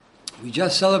We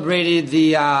just celebrated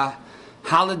the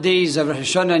holidays of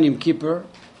Rosh Hashanah and Yom Kippur.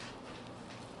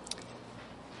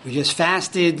 We just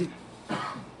fasted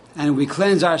and we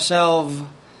cleansed ourselves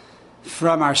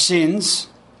from our sins.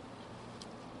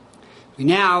 We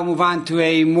now move on to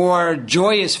a more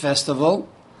joyous festival,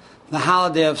 the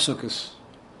holiday of Sukkot.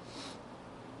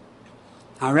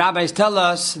 Our rabbis tell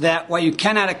us that what you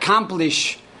cannot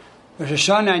accomplish Rosh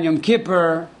Hashanah and Yom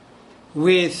Kippur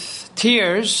with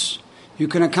tears, you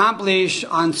can accomplish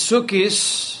on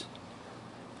Sukkot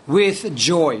with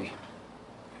joy.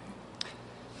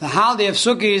 The holiday of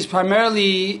Sukkot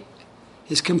primarily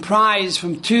is comprised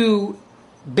from two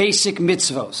basic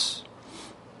mitzvos.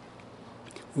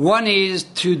 One is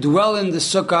to dwell in the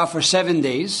sukkah for 7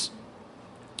 days,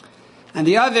 and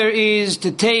the other is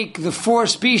to take the 4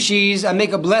 species and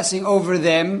make a blessing over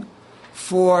them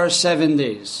for 7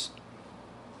 days.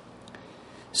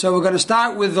 So we're going to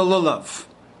start with the lulav.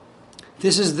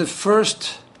 This is the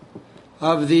first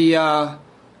of the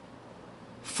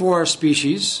 4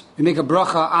 species. We make a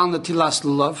bracha on the tilas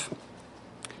lulav.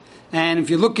 And if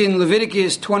you look in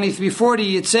Leviticus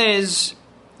 23:40, it says,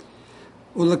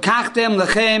 "Ulekachtem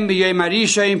lechem b'yom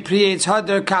harishon pri eitz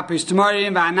hadar kapis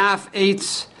tamarim v'anaf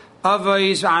eitz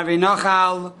avos v'arvei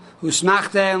nachal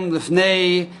usmachtem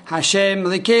lefnei Hashem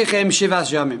lekechem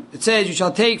shivas yamim." It says, you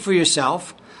shall take for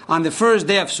yourself on the first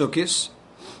day of Sukkot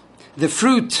the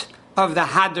fruit of the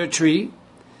hadar tree.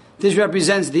 This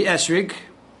represents the esrig,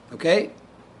 okay?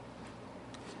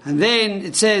 And then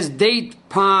it says date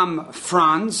palm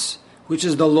fronds, which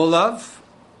is the lulav,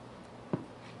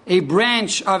 a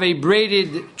branch of a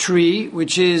braided tree,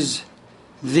 which is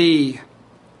the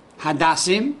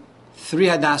hadassim, 3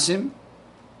 hadassim,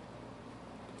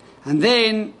 and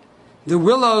then the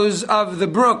willows of the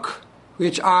brook,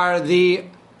 which are the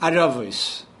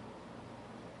aravos.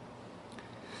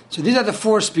 So these are the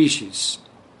 4 species.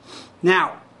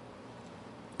 Now,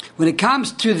 when it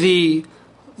comes to the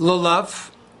lulav,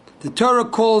 the Torah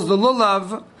calls the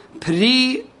lulav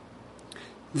pri,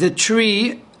 the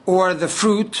tree or the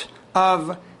fruit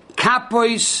of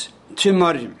kapois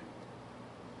timorim,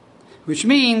 which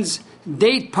means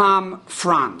date palm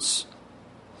fronds.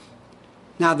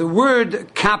 Now the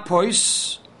word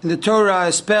kapois in the Torah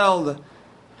is spelled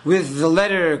with the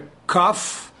letter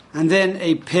kaf and then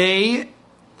a pei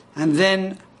and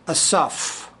then a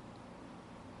saf.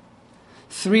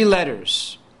 3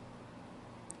 letters.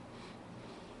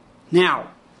 Now,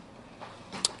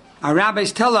 our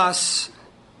rabbis tell us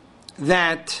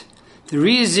that the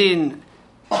reason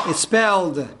it's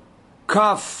spelled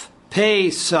kaf, pei,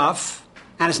 saf,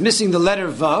 and it's missing the letter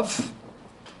vav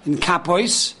in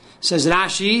kapois, says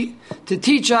Rashi, to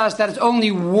teach us that it's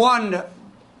only one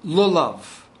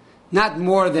lulav, not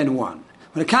more than one.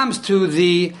 When it comes to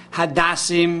the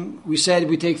hadassim, we said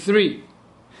we take 3.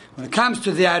 When it comes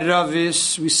to the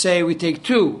aravis, we say we take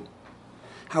 2.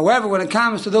 However, when it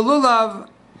comes to the lulav,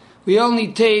 we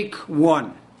only take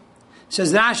 1.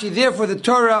 Says Rashi, therefore the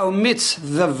Torah omits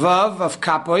the vav of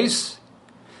kapois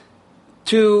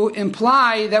to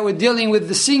imply that we're dealing with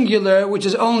the singular, which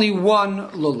is only 1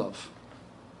 lulav.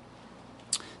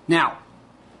 Now,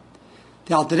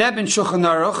 the Alter Rebbe in Shulchan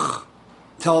Aruch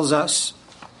tells us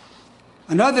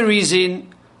another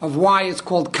reason of why it's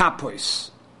called kapois.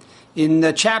 In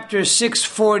chapter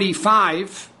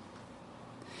 645,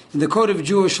 in the Code of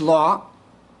Jewish Law,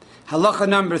 halacha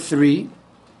number 3,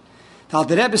 the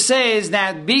Alter Rebbe says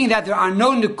that being that there are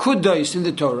no nekudos in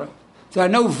the Torah, there are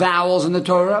no vowels in the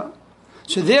Torah,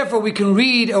 so therefore we can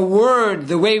read a word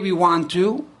the way we want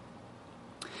to.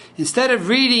 Instead of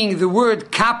reading the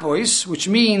word kapois, which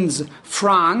means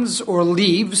fronds or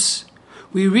leaves,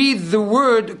 we read the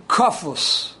word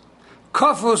kafos.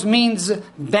 Kafos means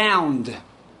bound.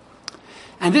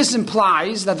 And this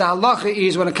implies that the halacha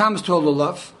is, when it comes to a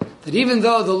lulav, that even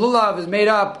though the lulav is made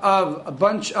up of a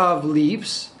bunch of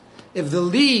leaves, if the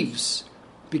leaves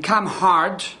become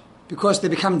hard because they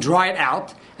become dried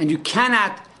out and you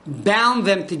cannot bound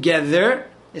them together,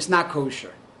 it's not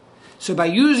kosher. So by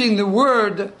using the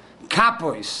word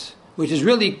kapois, which is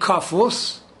really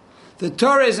kafos, the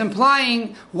Torah is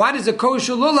implying what is a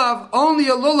kosher lulav? Only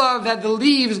a lulav that the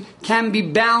leaves can be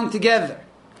bound together.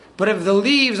 But if the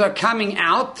leaves are coming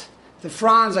out, the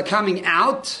fronds are coming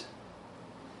out,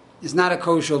 it's not a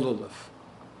kosher lulav.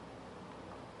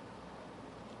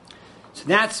 So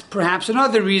that's perhaps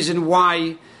another reason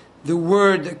why the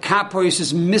word kapois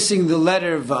is missing the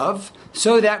letter vav,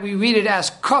 so that we read it as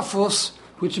kafos,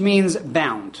 which means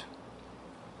bound.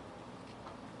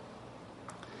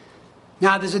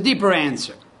 Now there's a deeper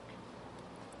answer,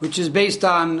 which is based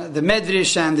on the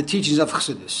Medrash and the teachings of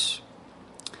Chassidus.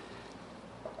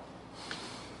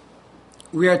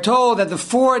 we are told that the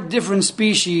 4 different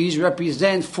species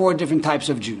represent 4 different types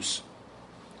of Jews.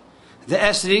 The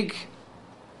esrig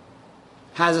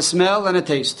has a smell and a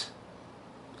taste.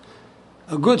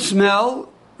 A good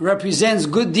smell represents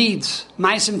good deeds,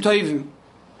 ma'asim tovim.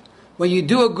 When you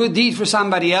do a good deed for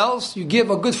somebody else, you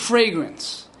give a good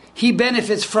fragrance. He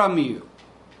benefits from you.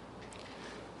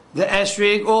 The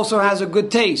esrig also has a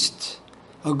good taste.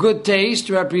 A good taste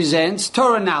represents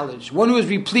Torah knowledge. One who is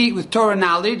replete with Torah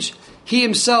knowledge, he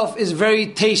himself is very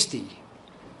tasty.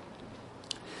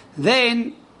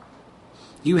 Then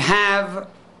you have...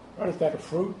 What is that, a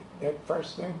fruit, that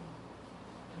first thing?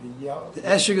 The yellow? The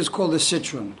esrig is called a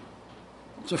citron.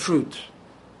 It's a fruit.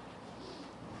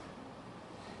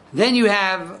 Then you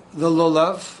have the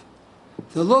lulav.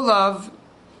 The lulav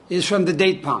is from the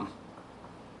date palm.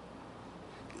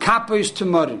 Kapos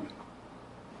Tumorim.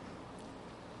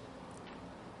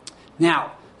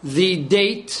 Now, the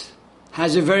date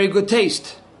has a very good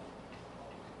taste,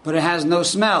 but it has no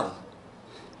smell.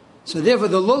 So therefore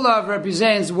the lulav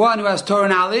represents one who has Torah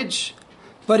knowledge,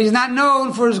 but he's not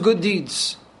known for his good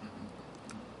deeds.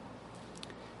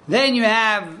 Then you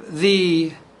have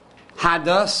the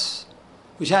hadas,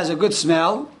 which has a good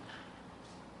smell,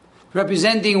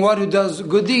 representing one who does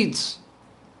good deeds.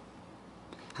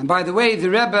 And by the way, the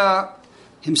Rebbe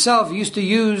himself used to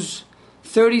use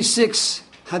 36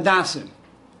 hadassim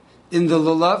in the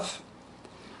lulav.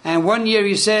 And one year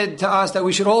he said to us that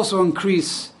we should also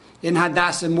increase in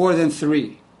hadassim more than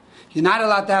 3. You're not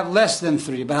allowed to have less than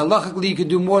 3, but halachically you could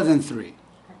do more than 3.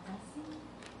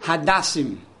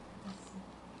 Hadassim.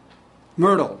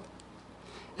 Myrtle.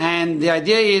 And the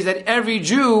idea is that every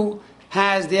Jew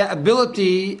has the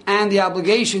ability and the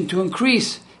obligation to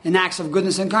increase in acts of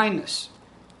goodness and kindness.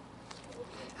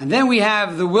 And then we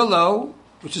have the willow,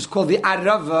 which is called the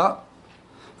arava,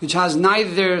 which has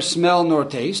neither smell nor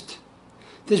taste.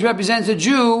 This represents a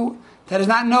Jew that is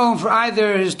not known for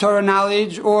either his Torah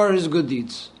knowledge or his good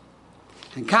deeds.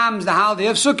 And comes the holiday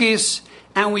of Sukkot,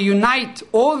 and we unite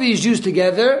all these Jews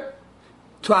together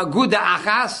to aguda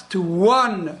achas, to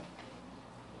one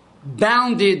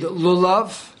bounded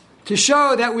lulav, to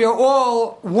show that we are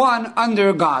all one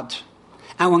under God.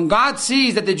 And when God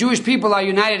sees that the Jewish people are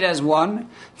united as one,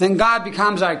 then God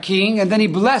becomes our king, and then he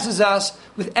blesses us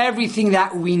with everything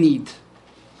that we need.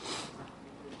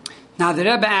 Now the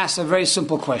Rebbe asks a very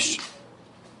simple question.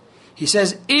 He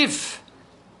says, if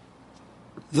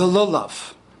the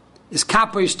lulav is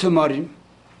kapos tumorim,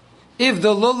 if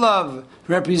the lulav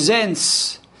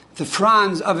represents the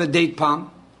fronds of a date palm,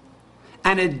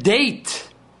 and a date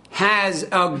has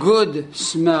a good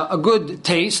smell, a good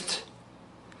taste,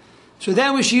 so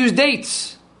then we should use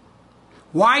dates.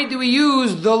 Why do we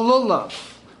use the lulav,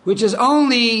 which is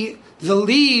only the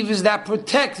leaves that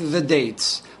protect the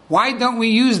dates? Why don't we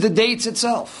use the dates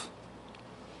itself?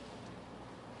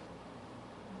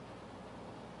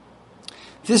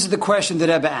 This is the question that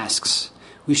Rebbe asks.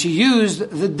 We should use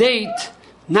the date,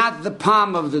 not the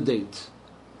palm of the date.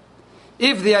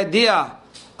 If the idea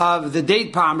of the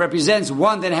date palm represents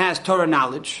one that has Torah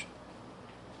knowledge,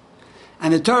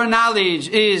 and the Torah knowledge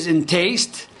is in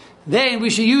taste, then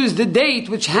we should use the date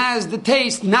which has the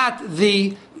taste, not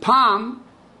the palm,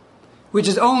 which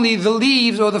is only the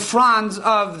leaves or the fronds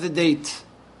of the date.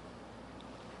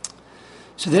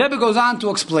 So the Rebbe goes on to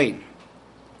explain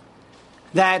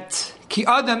that Ki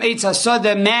Adam Eitz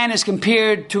HaSodeh, man is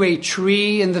compared to a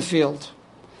tree in the field.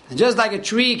 And just like a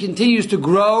tree continues to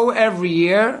grow every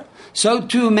year, so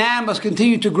too man must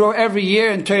continue to grow every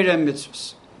year in Torah and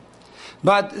mitzvahs.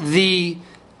 But the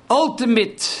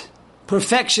ultimate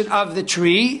perfection of the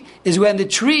tree is when the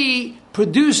tree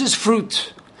produces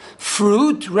fruit.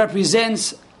 Fruit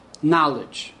represents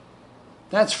knowledge.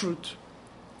 That's fruit.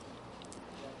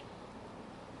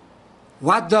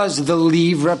 What does the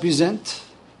leaf represent?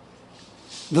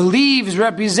 The leaves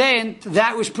represent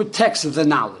that which protects the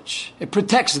knowledge. It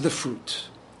protects the fruit.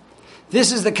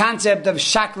 This is the concept of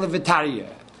shakla v'tarya.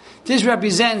 This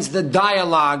represents the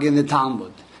dialogue in the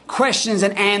Talmud. Questions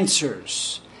and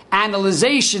answers.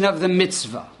 Analyzation of the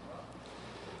mitzvah.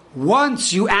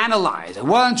 Once you analyze,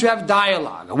 once you have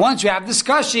dialogue, once you have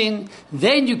discussion,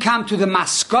 then you come to the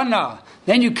maskana,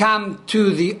 then you come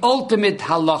to the ultimate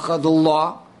halacha, the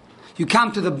law. You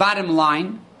come to the bottom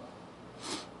line,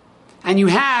 and you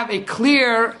have a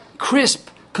clear, crisp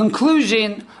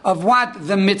conclusion of what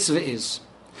the mitzvah is.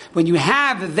 When you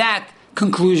have that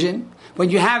conclusion, when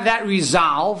you have that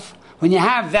resolve, when you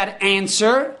have that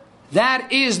answer,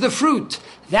 that is the fruit.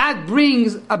 That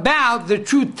brings about the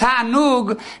true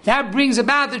ta'anug, that brings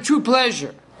about the true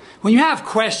pleasure. When you have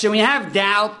question, when you have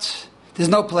doubt, there's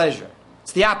no pleasure.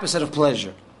 It's the opposite of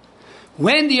pleasure.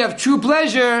 When do you have true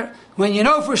pleasure? when you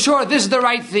know for sure this is the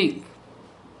right thing.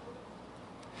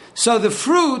 So the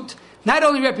fruit not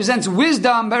only represents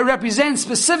wisdom, but it represents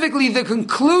specifically the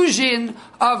conclusion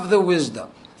of the wisdom,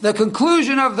 the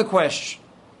conclusion of the question.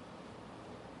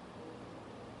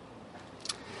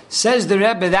 Says the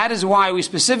Rebbe, that is why we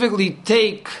specifically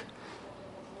take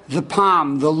the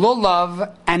palm, the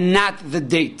lulav, and not the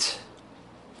date.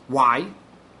 Why?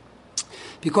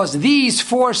 Because these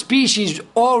four species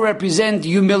all represent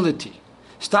humility,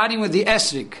 starting with the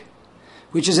esrig,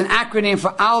 which is an acronym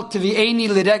for Al Tevi'eni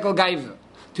L'Regel Gaiva.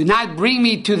 Do not bring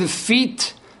me to the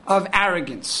feet of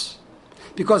arrogance.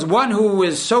 Because one who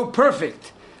is so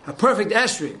perfect, a perfect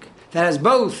esrig, that has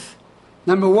both,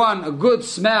 number one, a good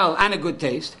smell and a good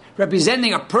taste,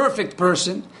 representing a perfect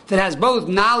person that has both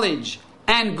knowledge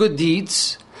and good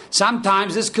deeds,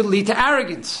 sometimes this could lead to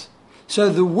arrogance. So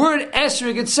the word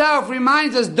esrig itself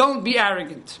reminds us, don't be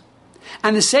arrogant.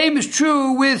 And the same is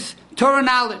true with Torah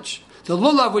knowledge. The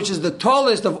lulav, which is the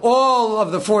tallest of all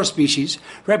of the four species,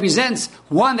 represents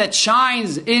one that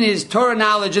shines in his Torah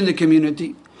knowledge in the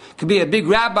community. Could be a big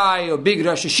rabbi or big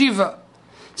Rosh Hashiva.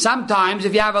 Sometimes,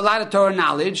 if you have a lot of Torah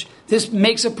knowledge, this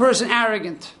makes a person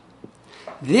arrogant.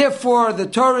 Therefore, the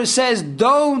Torah says,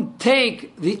 don't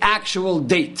take the actual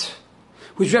date,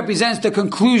 which represents the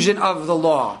conclusion of the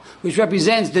law, which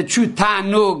represents the true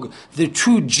ta'anug, the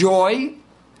true joy,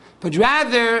 but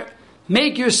rather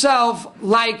make yourself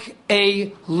like a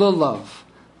lulav,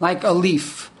 like a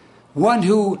leaf, one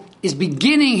who is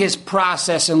beginning his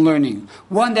process in learning,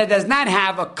 one that does not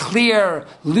have a clear,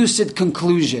 lucid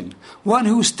conclusion, one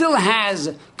who still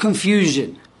has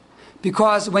confusion.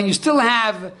 Because when you still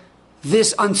have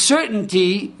this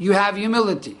uncertainty, you have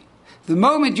humility. The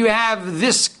moment you have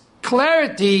this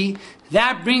clarity,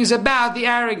 that brings about the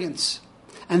arrogance.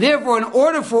 And therefore, in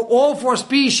order for all four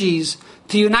species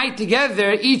to unite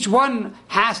together, each one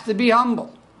has to be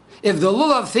humble. If the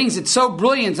lulav thinks it's so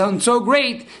brilliant and so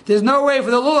great, there's no way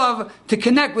for the lulav to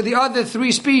connect with the other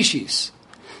three species.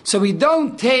 So we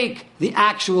don't take the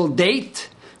actual date,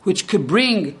 which could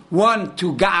bring one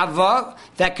to ga'ava,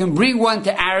 that can bring one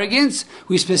to arrogance.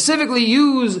 We specifically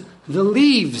use the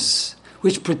leaves,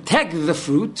 which protect the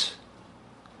fruit,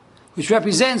 which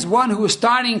represents one who is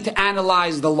starting to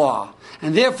analyze the law.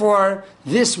 And therefore,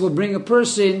 this will bring a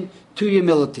person to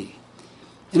humility.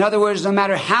 In other words, no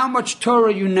matter how much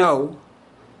Torah you know,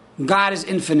 God is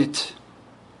infinite.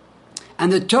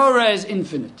 And the Torah is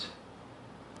infinite.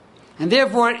 And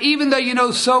therefore, even though you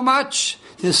know so much,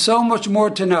 there's so much more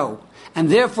to know. And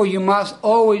therefore, you must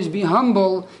always be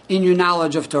humble in your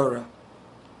knowledge of Torah.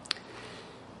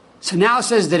 So now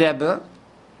says the Rebbe,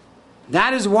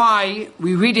 that is why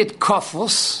we read it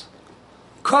kafos.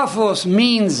 Kafos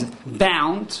means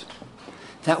bound.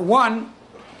 That one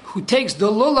who takes the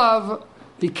lulav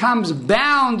becomes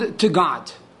bound to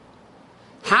God.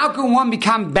 How can one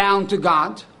become bound to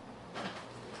God?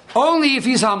 Only if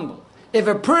he's humble. If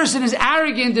a person is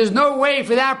arrogant, there's no way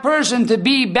for that person to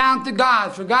be bound to God.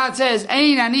 For God says,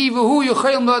 Ein ani v'hu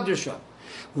yochel nodrsha.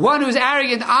 One who's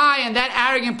arrogant, I and that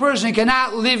arrogant person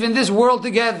cannot live in this world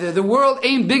together. The world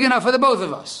ain't big enough for the both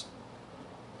of us.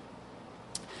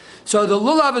 So the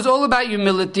lulav is all about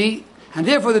humility, and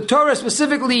therefore the Torah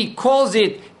specifically calls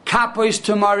it kapois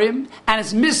tamarim, and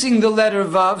it's missing the letter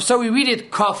vav, so we read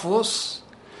it kafos,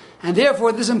 and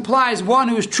therefore this implies one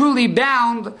who is truly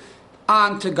bound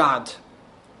onto God.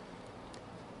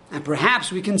 And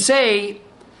perhaps we can say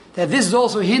that this is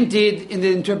also hinted in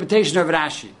the interpretation of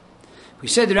Rashi. We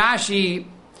said Rashi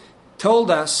told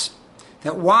us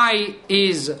that why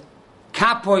is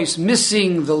kapois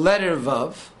missing the letter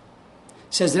vav?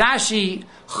 Says Rashi,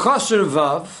 chosur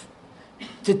vav,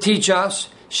 to teach us,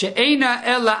 she'ena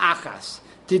ella achas,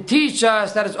 to teach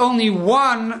us that it's only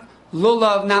one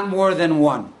lulav, not more than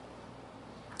one.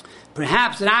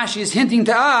 Perhaps Rashi is hinting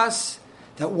to us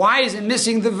that why is it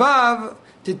missing the vav,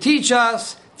 to teach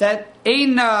us that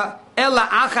eina ella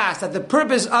achas, that the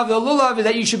purpose of the lulav is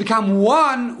that you should become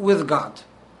one with God.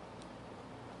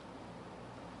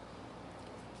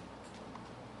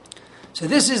 So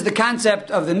this is the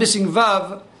concept of the missing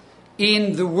vav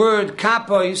in the word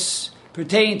kapois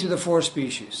pertaining to the four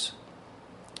species.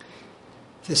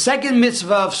 The second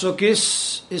mitzvah of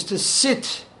Sukkot is to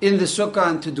sit in the sukkah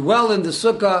and to dwell in the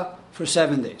sukkah for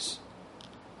 7 days.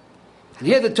 And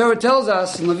here the Torah tells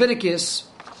us in Leviticus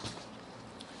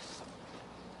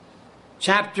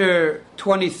chapter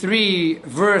 23,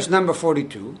 verse number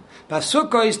 42,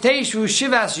 Basukkos teishu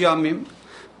shivas yomim,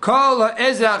 kol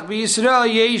ha'ezrach b'Yisrael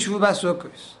yeishu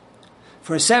basukkos.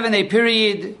 For a 7-day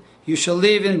period, you shall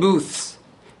live in booths.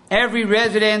 Every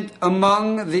resident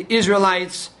among the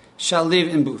Israelites shall live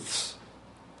in booths.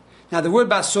 Now the word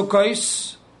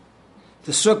basukkos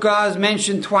The sukkah is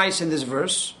mentioned twice in this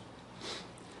verse.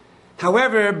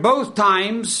 However, both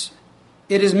times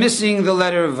it is missing the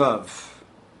letter Vav.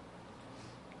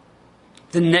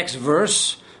 The next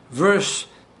verse, verse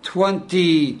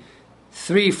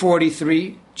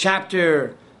 23:43,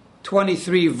 chapter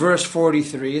 23, verse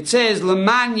 43, it says,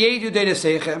 L'man yedu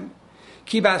deresechem,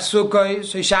 ki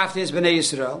ba'sukkos hishaftes b'nei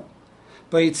Yisrael,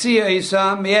 ba'yitzia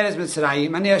Yisam me'eretz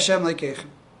Mitzrayim, ani Hashem lekechem.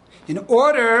 In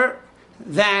order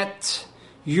that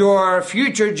your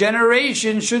future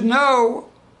generation should know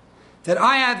that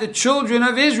I had the children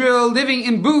of Israel living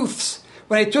in booths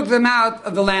when I took them out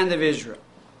of the land of Israel.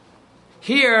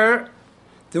 Here,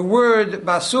 the word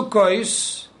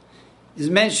basukos is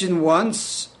mentioned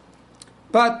once,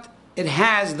 but it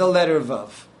has the letter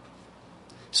Vav.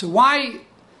 So why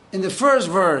in the first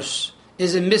verse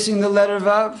is it missing the letter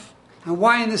Vav? And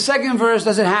why in the second verse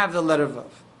does it have the letter Vav?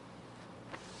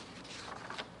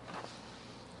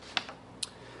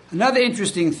 Another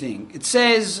interesting thing, it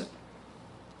says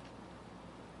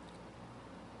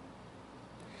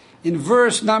in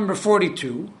verse number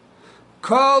 42,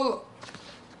 Kol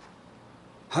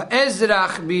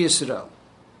ha'ezrach b'Yisrael.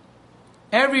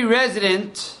 Every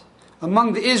resident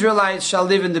among the Israelites shall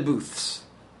live in the booths.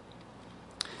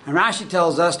 And Rashi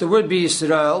tells us the word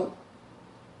b'Yisrael,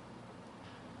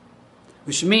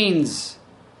 which means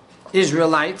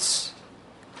Israelites.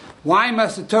 Why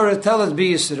must the Torah tell us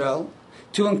b'Yisrael?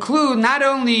 To include not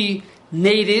only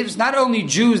natives, not only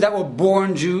Jews that were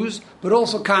born Jews, but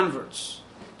also converts.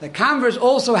 The converts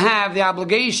also have the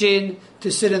obligation to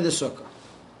sit in the sukkah.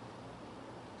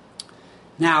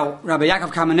 Now, Rabbi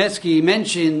Yaakov Kamenetsky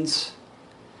mentions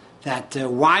that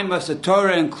why must the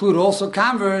Torah include also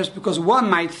converts? Because one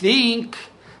might think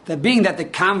that being that the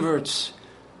converts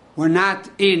were not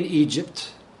in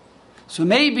Egypt, so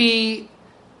maybe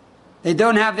they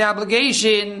don't have the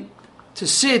obligation to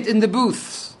sit in the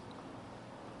booths.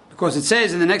 Because it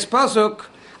says in the next pasuk,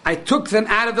 I took them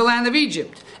out of the land of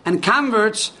Egypt. And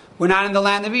converts were not in the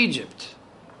land of Egypt.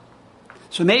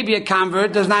 So maybe a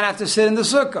convert does not have to sit in the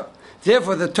sukkah.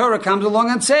 Therefore the Torah comes along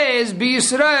and says, Be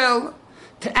Yisrael,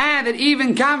 to add that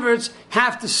even converts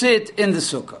have to sit in the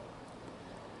sukkah.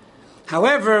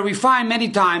 However, we find many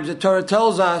times the Torah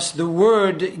tells us the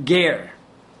word ger.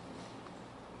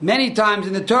 Many times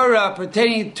in the Torah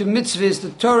pertaining to mitzvahs,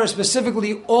 the Torah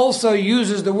specifically also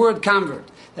uses the word convert.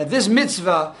 That this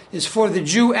mitzvah is for the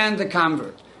Jew and the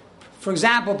convert. For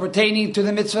example, pertaining to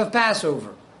the mitzvah of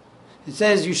Passover. It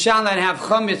says, you shall not have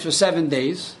chametz for 7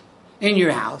 days in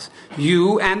your house,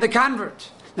 you and the convert.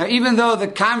 Now, even though the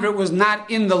convert was not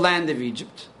in the land of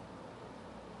Egypt,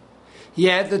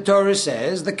 yet the Torah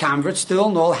says the convert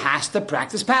still has to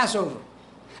practice Passover.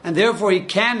 And therefore he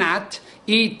cannot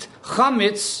eat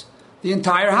chametz the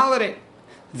entire holiday.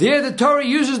 There the Torah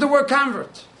uses the word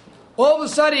convert. All of a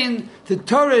sudden, the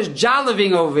Torah is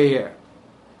jaliving over here.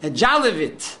 A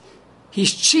jalivit.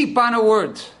 He's cheap on a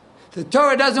word. The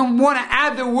Torah doesn't want to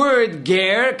add the word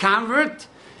ger, convert,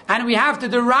 and we have to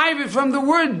derive it from the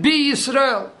word be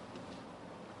Yisrael.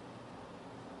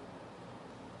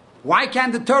 Why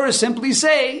can't the Torah simply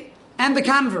say, and the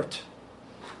convert?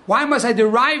 Why must I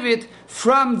derive it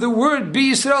from the word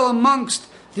be Yisrael amongst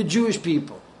the Jewish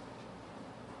people?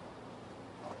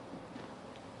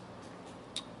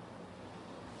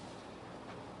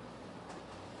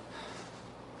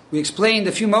 We explained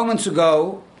a few moments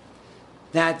ago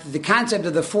that the concept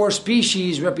of the 4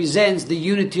 species represents the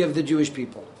unity of the Jewish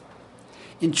people.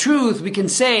 In truth, we can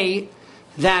say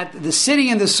that the sitting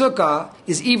in the sukkah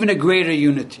is even a greater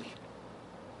unity.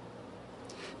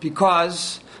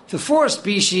 Because the 4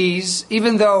 species,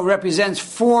 even though it represents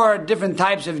 4 different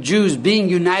types of Jews being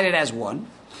united as one,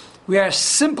 we are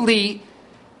simply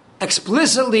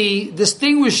explicitly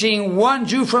distinguishing one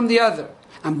Jew from the other.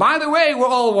 And by the way, we're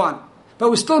all one. But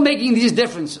we're still making these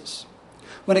differences.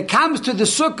 When it comes to the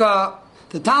sukkah,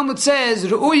 the Talmud says,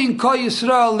 Ru'uyin kol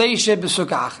Yisrael leishe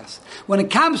b'sukkah achas. When it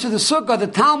comes to the sukkah, the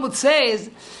Talmud says,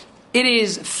 it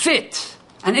is fit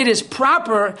and it is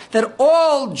proper that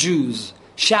all Jews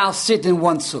shall sit in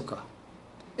one sukkah.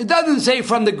 It doesn't say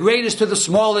from the greatest to the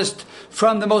smallest,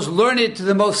 from the most learned to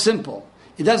the most simple.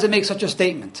 It doesn't make such a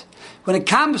statement. When it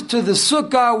comes to the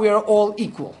sukkah, we are all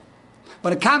equal.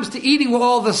 When it comes to eating, we're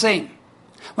all the same.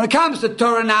 When it comes to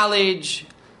Torah knowledge,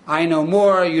 I know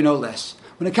more, you know less.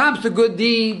 When it comes to good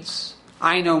deeds,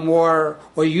 I know more,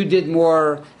 or you did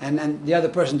more, and the other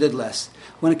person did less.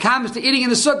 When it comes to eating in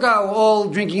the sukkah, we're all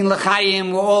drinking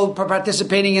l'chaim, we're all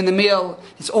participating in the meal.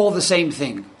 It's all the same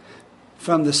thing.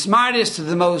 From the smartest to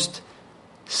the most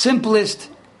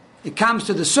simplest, it comes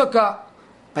to the sukkah.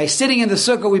 By sitting in the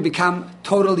sukkah, we become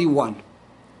totally one.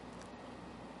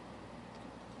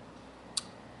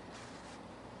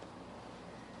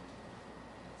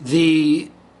 the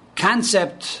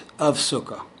concept of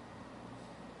Sukkah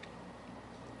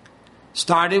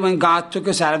started when God took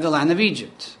us out of the land of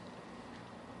Egypt.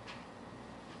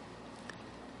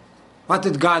 What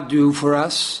did God do for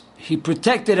us? He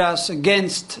protected us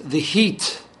against the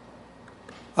heat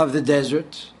of the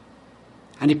desert,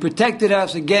 and He protected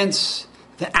us against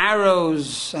the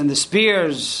arrows and the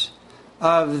spears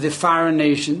of the foreign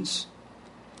nations.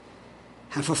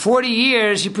 And for 40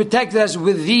 years, He protected us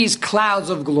with these clouds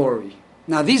of glory.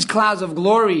 Now, these clouds of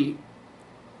glory,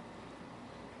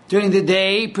 during the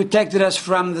day, protected us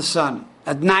from the sun.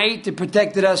 At night, it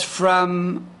protected us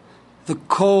from the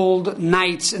cold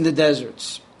nights in the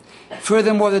deserts.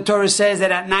 Furthermore, the Torah says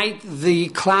that at night, the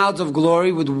clouds of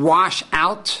glory would wash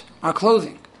out our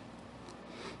clothing.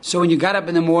 So when you got up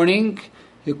in the morning,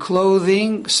 your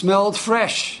clothing smelled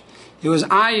fresh. It was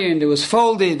ironed, it was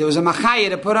folded, there was a machaya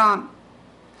to put on.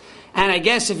 And I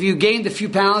guess if you gained a few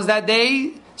pounds that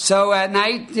day, so at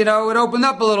night, it opened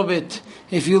up a little bit.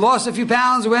 If you lost a few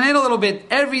pounds, it went in a little bit.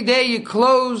 Every day your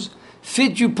clothes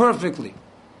fit you perfectly.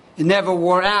 It never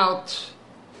wore out.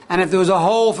 And if there was a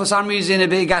hole for some reason,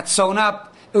 it got sewn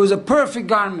up. It was a perfect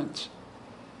garment.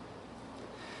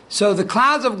 So the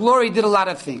clouds of glory did a lot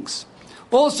of things.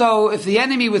 Also, if the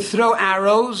enemy would throw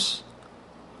arrows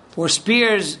or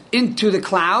spears into the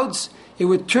clouds, it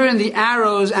would turn the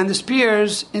arrows and the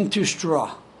spears into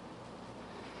straw.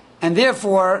 And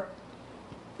therefore,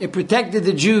 it protected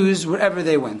the Jews wherever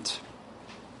they went.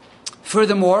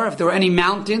 Furthermore, if there were any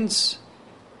mountains,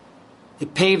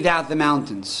 it paved out the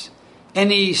mountains.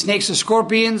 Any snakes or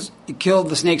scorpions, it killed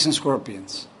the snakes and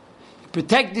scorpions. It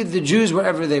protected the Jews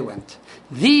wherever they went.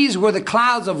 These were the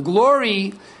clouds of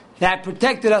glory that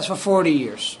protected us for 40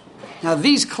 years. Now,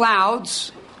 these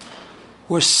clouds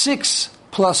were 6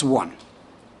 plus 1.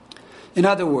 In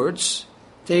other words,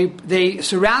 they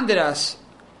surrounded us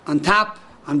on top,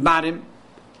 on bottom,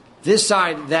 this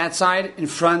side, that side, in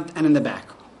front, and in the back.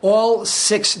 All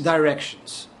 6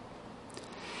 directions.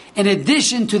 In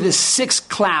addition to the 6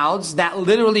 clouds that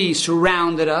literally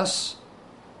surrounded us,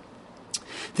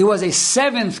 there was a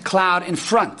 7th cloud in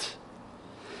front.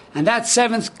 And that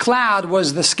 7th cloud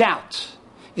was the scout.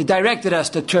 It directed us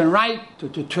to turn right, to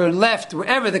turn left.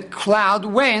 Wherever the cloud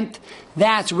went,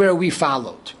 that's where we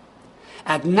followed.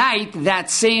 At night,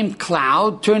 that same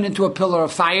cloud turned into a pillar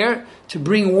of fire to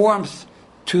bring warmth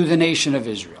to the nation of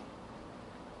Israel.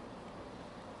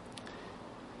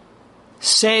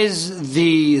 Says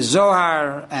the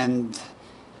Zohar and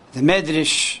the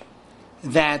Medrash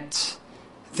that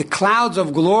the clouds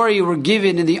of glory were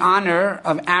given in the honor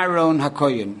of Aaron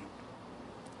HaKohen.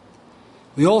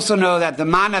 We also know that the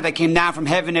manna that came down from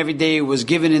heaven every day was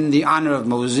given in the honor of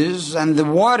Moses, and the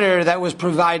water that was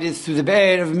provided through the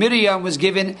Be'er of Miriam was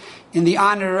given in the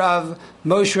honor of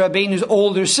Moshe Rabbeinu's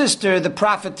older sister, the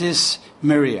prophetess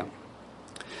Miriam.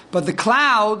 But the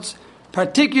clouds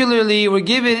particularly were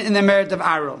given in the merit of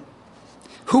Aaron.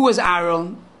 Who was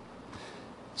Aaron?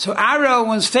 So Aaron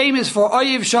was famous for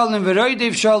Oyev Shalom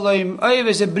V'Roidev Shalom, Oyev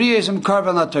is a Briyas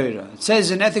Karban LaTorah. It says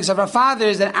in Ethics of Our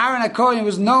Fathers that Aaron HaKohen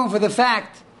was known for the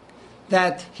fact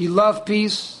that he loved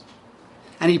peace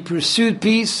and he pursued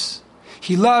peace.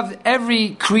 He loved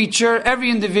every creature, every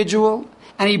individual,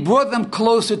 and he brought them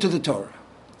closer to the Torah.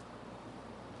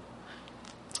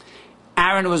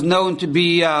 Aaron was known to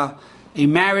be a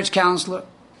marriage counselor.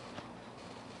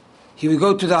 He would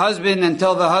go to the husband and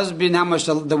tell the husband how much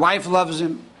the wife loves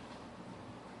him.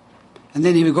 And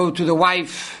then he would go to the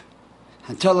wife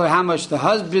and tell her how much the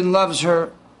husband loves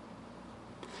her.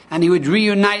 And he would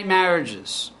reunite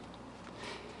marriages.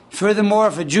 Furthermore,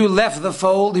 if a Jew left the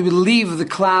fold, he would leave the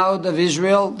cloud of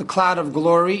Israel, the cloud of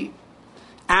glory.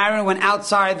 Aaron went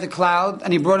outside the cloud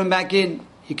and he brought him back in.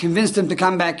 He convinced him to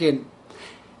come back in.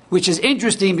 Which is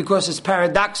interesting because it's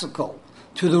paradoxical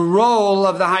to the role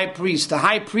of the high priest. The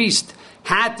high priest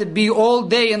had to be all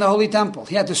day in the Holy Temple.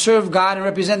 He had to serve God and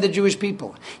represent the Jewish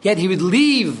people. Yet he would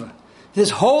leave this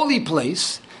holy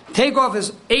place, take off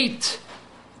his 8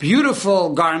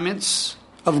 beautiful garments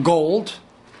of gold,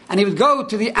 and he would go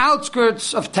to the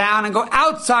outskirts of town and go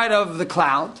outside of the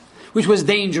cloud, which was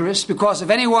dangerous because if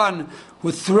anyone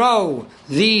would throw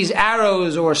these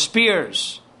arrows or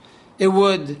spears, it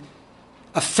would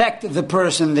affect the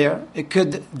person there. It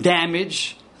could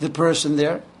damage the person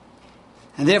there.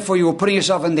 And therefore you were putting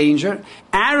yourself in danger.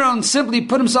 Aaron simply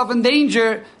put himself in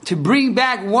danger to bring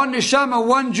back one neshama,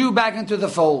 one Jew back into the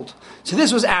fold. So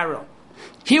this was Aaron.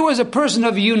 He was a person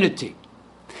of unity.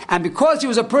 And because he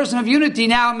was a person of unity,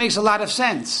 now it makes a lot of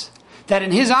sense that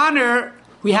in his honor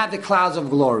we had the clouds of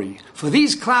glory. For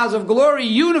these clouds of glory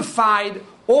unified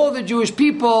all the Jewish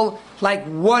people like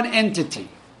one entity.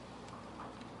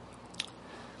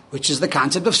 which is the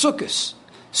concept of Sukkot.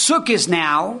 Sukkot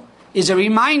now is a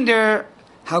reminder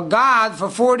how God, for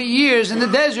 40 years in the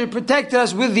desert, protected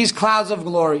us with these clouds of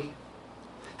glory.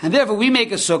 And therefore we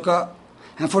make a sukkah,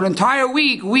 and for an entire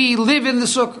week we live in the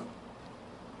sukkah.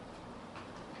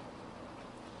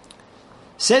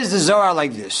 Says the Zohar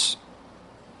like this,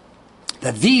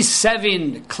 that these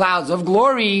 7 clouds of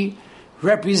glory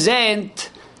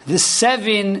represent the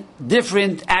 7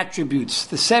 different attributes,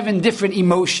 the 7 different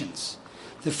emotions.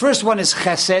 The first one is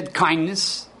chesed,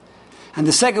 kindness, and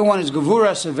the second one is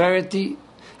gevura, severity,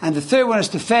 and the third one is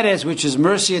teferes, which is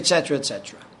mercy, etc.,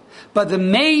 etc. But the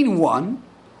main one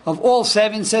of all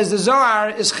 7, says the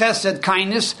Zohar, is chesed,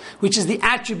 kindness, which is the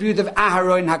attribute of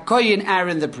Aharon HaKoyin,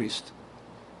 Aaron the priest.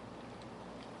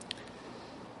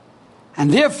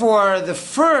 And therefore, the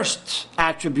first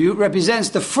attribute represents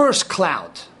the first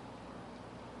cloud.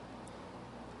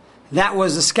 That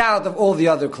was the scout of all the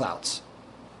other clouds.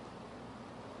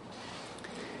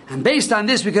 And based on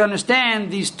this, we can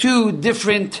understand these 2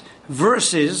 different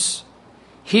verses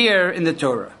here in the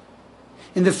Torah.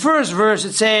 In the first verse,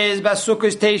 it says,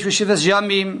 "Basukkos teish v'shivas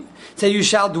yamim," it says, "You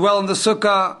shall dwell in the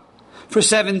sukkah for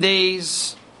 7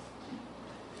 days.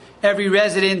 Every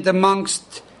resident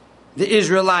amongst the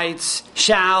Israelites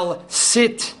shall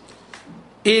sit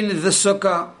in the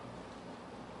sukkah."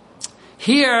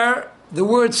 Here, the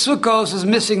word sukkos is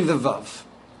missing the vav.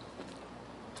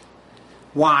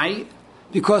 Why?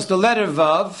 Because the letter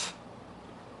vav,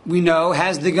 we know,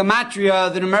 has the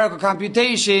gematria, the numerical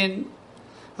computation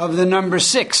of the number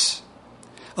 6,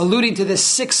 alluding to the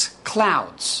 6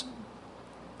 clouds.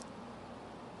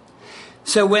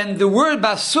 So when the word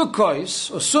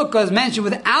basukos, or sukkah, is mentioned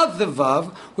without the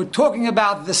vav, we're talking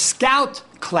about the scout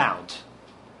cloud.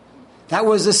 That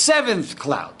was the 7th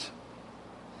cloud.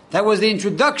 That was the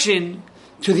introduction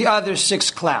to the other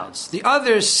 6 clouds. The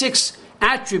other 6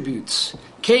 attributes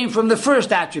came from the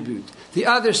first attribute. The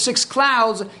other 6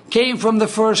 clouds came from the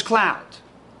first cloud.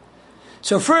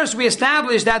 So first we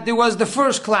established that there was the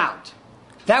first cloud.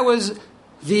 That was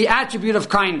the attribute of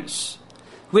kindness,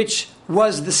 which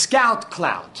was the scout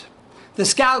cloud. The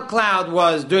scout cloud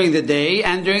was during the day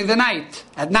and during the night.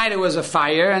 At night it was a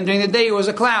fire, and during the day it was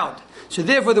a cloud. So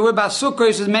therefore the word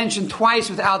basukos is mentioned twice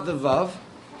without the vav,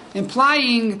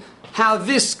 implying how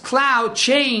this cloud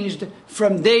changed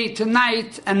from day to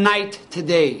night and night to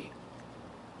day.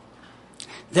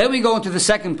 Then we go into the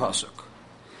second pasuk.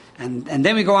 And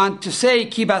then we go on to say,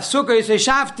 Ki basukos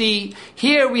eshafti.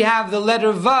 Here we have the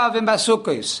letter vav in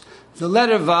basukos. The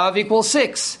letter vav equals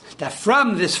 6. That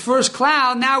from this first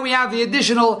cloud, now we have the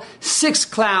additional 6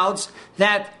 clouds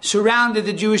that surrounded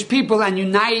the Jewish people and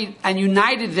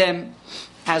united them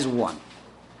as one.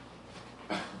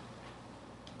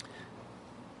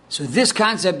 So this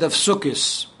concept of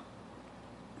Sukkot,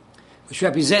 which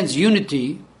represents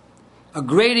unity, a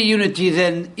greater unity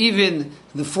than even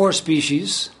the 4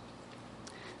 species,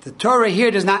 the Torah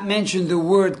here does not mention the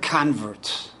word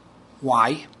convert.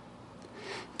 Why?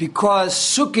 Because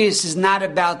Sukkot is not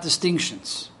about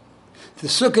distinctions. The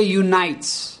Sukkah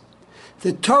unites.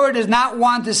 The Torah does not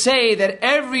want to say that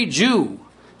every Jew,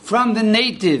 from the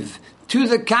native to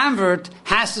the convert,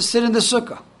 has to sit in the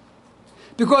Sukkah.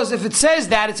 Because if it says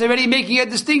that, it's already making a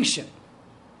distinction,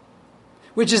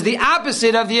 which is the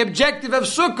opposite of the objective of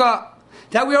Sukkah,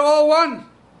 that we are all one.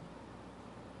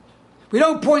 We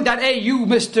don't point out, hey, you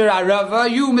Mr. Arava,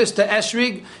 you Mr.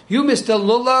 Esrig, you Mr.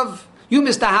 Lulav, you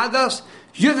Mr. Hadas,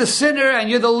 you're the sinner and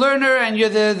you're the learner and you're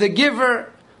the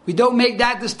giver. We don't make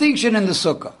that distinction in the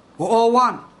Sukkah. We're all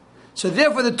one. So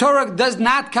therefore the Torah does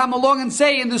not come along and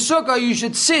say in the Sukkah you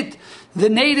should sit the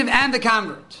native and the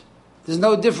convert. There's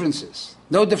no differences,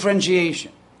 no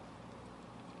differentiation.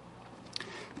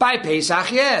 By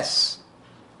Pesach, yes.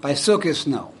 By Sukkot,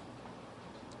 no.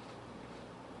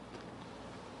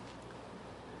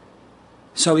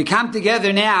 So we come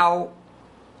together now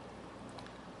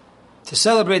to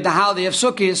celebrate the holiday of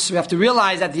Sukkot. We have to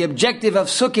realize that the objective of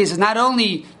Sukkot is not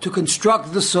only to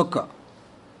construct the Sukkah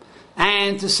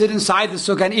and to sit inside the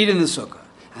Sukkah and eat in the Sukkah,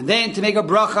 and then to make a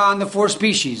bracha on the 4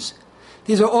 species.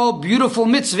 These are all beautiful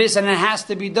mitzvahs and it has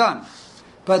to be done.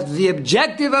 But the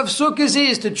objective of Sukkot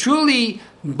is to truly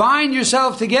bind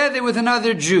yourself together with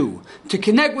another Jew, to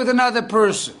connect with another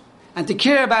person, and to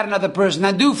care about another person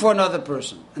and do for another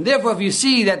person. And therefore, if you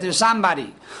see that there's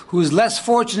somebody who is less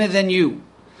fortunate than you,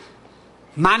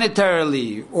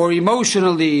 monetarily, or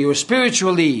emotionally, or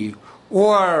spiritually,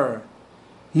 or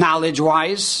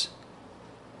knowledge-wise,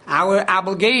 our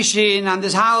obligation on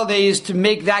this holiday is to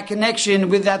make that connection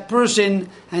with that person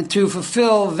and to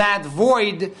fulfill that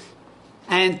void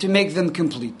and to make them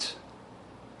complete.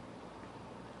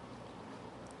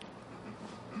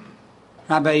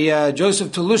 Rabbi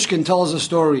Joseph Telushkin tells a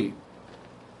story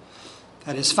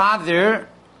that his father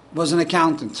was an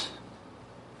accountant.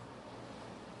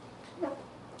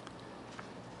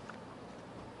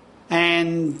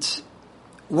 And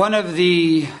one of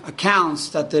the accounts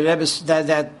that the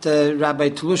Rebbe, Rabbi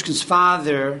Telushkin's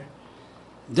father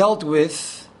dealt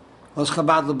with was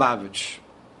Chabad Lubavitch.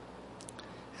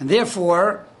 And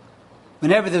therefore,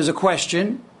 whenever there was a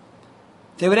question,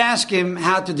 they would ask him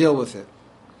how to deal with it.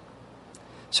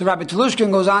 So Rabbi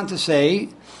Telushkin goes on to say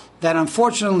that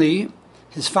unfortunately,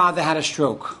 his father had a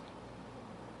stroke.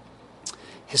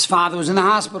 His father was in the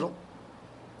hospital.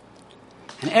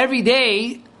 And every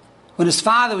day, when his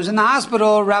father was in the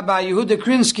hospital, Rabbi Yehuda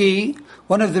Krinsky,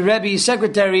 one of the Rebbe's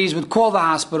secretaries, would call the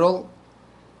hospital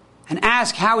and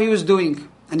ask how he was doing.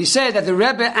 And he said that the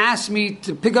Rebbe asked me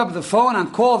to pick up the phone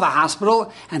and call the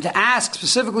hospital and to ask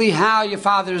specifically how your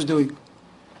father is doing.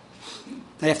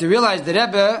 Now you have to realize the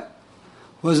Rebbe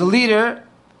was a leader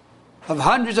of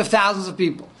hundreds of thousands of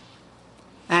people.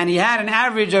 And he had an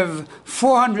average of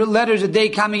 400 letters a day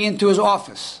coming into his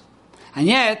office. And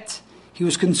yet, he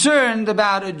was concerned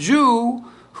about a Jew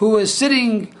who was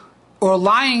sitting or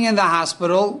lying in the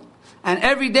hospital, and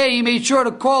every day he made sure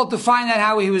to call to find out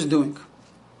how he was doing.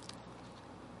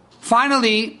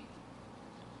 Finally,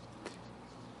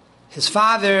 his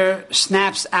father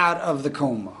snaps out of the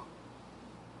coma.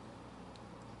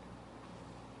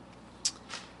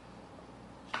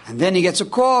 And then he gets a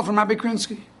call from Rabbi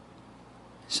Krinsky. He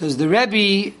says, the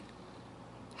Rebbe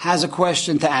has a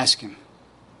question to ask him.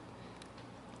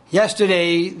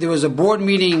 Yesterday, there was a board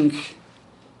meeting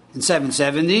in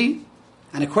 770,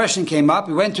 and a question came up.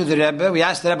 We went to the Rebbe. We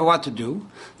asked the Rebbe what to do.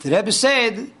 The Rebbe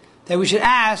said that we should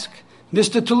ask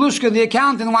Mr. Telushkin, the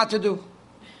accountant, what to do.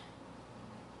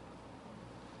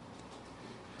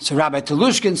 So Rabbi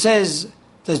Telushkin says,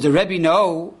 does the Rebbe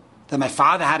know that my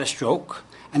father had a stroke?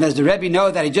 And does the Rebbe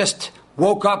know that he just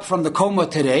woke up from the coma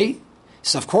today? He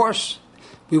says, of course.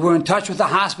 We were in touch with the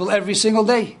hospital every single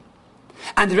day.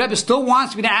 And the Rebbe still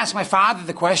wants me to ask my father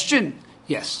the question?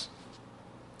 Yes.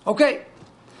 Okay.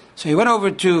 So he went over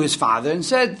to his father and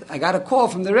said, I got a call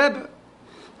from the Rebbe.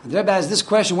 And the Rebbe has this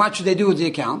question, what should they do with the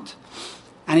account?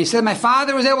 And he said, my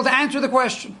father was able to answer the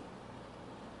question.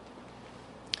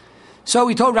 So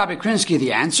he told Rabbi Krinsky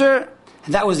the answer,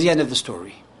 and that was the end of the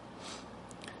story.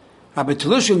 Rabbi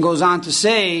Telushkin goes on to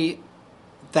say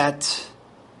that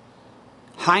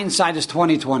hindsight is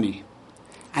 20/20.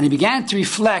 And he began to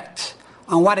reflect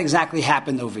on what exactly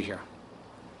happened over here.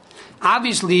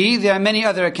 Obviously, there are many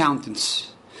other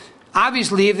accountants.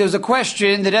 Obviously, if there was a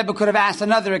question, the Rebbe could have asked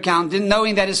another accountant,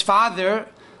 knowing that his father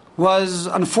was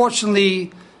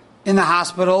unfortunately in the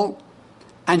hospital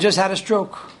and just had a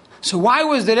stroke. So why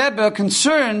was the Rebbe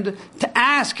concerned to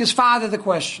ask his father the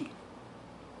question?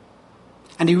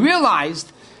 And he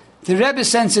realized the Rebbe's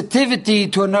sensitivity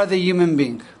to another human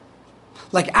being,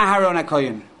 like Aharon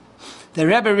HaKohen. The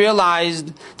Rebbe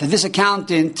realized that this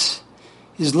accountant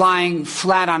is lying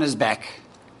flat on his back.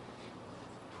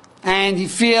 And he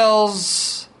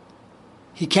feels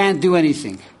he can't do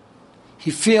anything.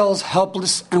 He feels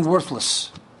helpless and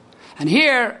worthless. And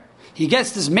here, he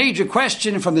gets this major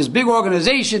question from this big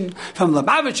organization, from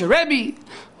Lubavitcher Rebbe,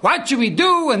 what should we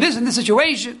do in this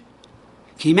situation?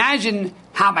 Can you imagine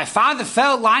how my father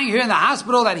felt lying here in the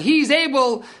hospital, that he's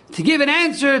able to give an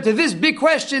answer to this big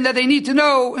question that they need to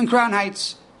know in Crown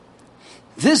Heights?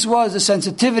 This was the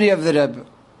sensitivity of the Rebbe.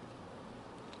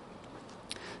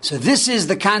 So this is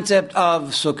the concept of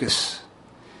Sukkot.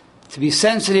 To be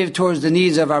sensitive towards the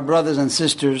needs of our brothers and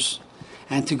sisters,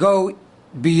 and to go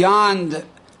beyond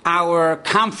our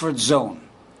comfort zone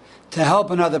to help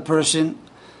another person.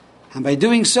 And by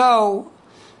doing so,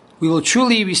 we will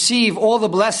truly receive all the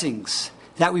blessings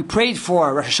that we prayed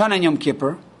for Rosh Hashanah and Yom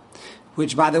Kippur,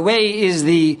 which, by the way, is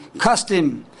the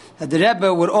custom that the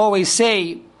Rebbe would always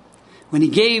say when he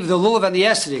gave the lulav and the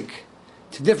esrog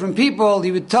to different people.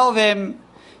 He would tell them,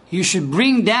 you should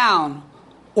bring down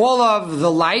all of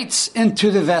the lights into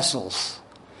the vessels.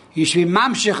 You should be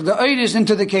mamshich the oiris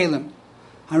into the kelim.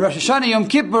 On Rosh Hashanah Yom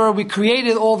Kippur, we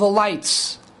created all the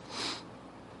lights.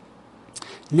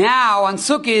 Now, on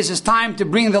Sukkot, it's time to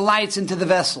bring the lights into the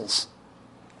vessels.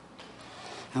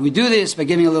 And we do this by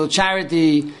giving a little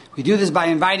charity. We do this by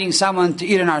inviting someone to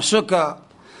eat in our sukkah.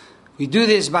 We do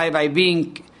this by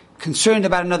being concerned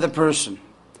about another person.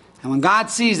 And when God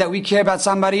sees that we care about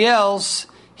somebody else,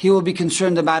 He will be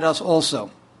concerned about us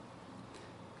also.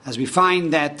 As we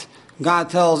find that God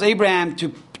tells Abraham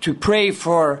to pray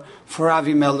for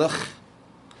Avimelech.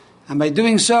 And by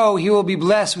doing so, he will be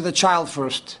blessed with a child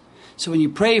first. So when you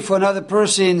pray for another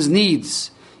person's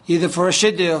needs, either for a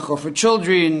shidduch or for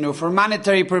children or for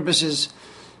monetary purposes.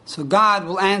 So God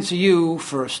will answer you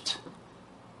first.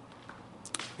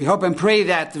 We hope and pray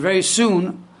that very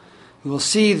soon we will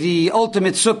see the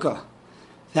ultimate sukkah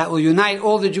that will unite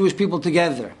all the Jewish people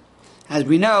together. As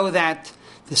we know that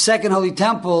the Second Holy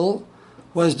Temple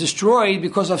was destroyed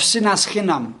because of sinas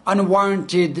chinam,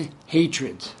 unwarranted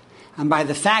hatred. And by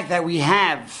the fact that we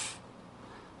have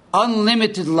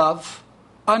unlimited love,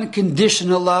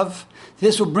 unconditional love,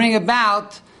 this will bring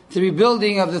about the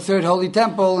rebuilding of the Third Holy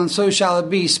Temple, and so shall it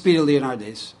be speedily in our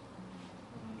days.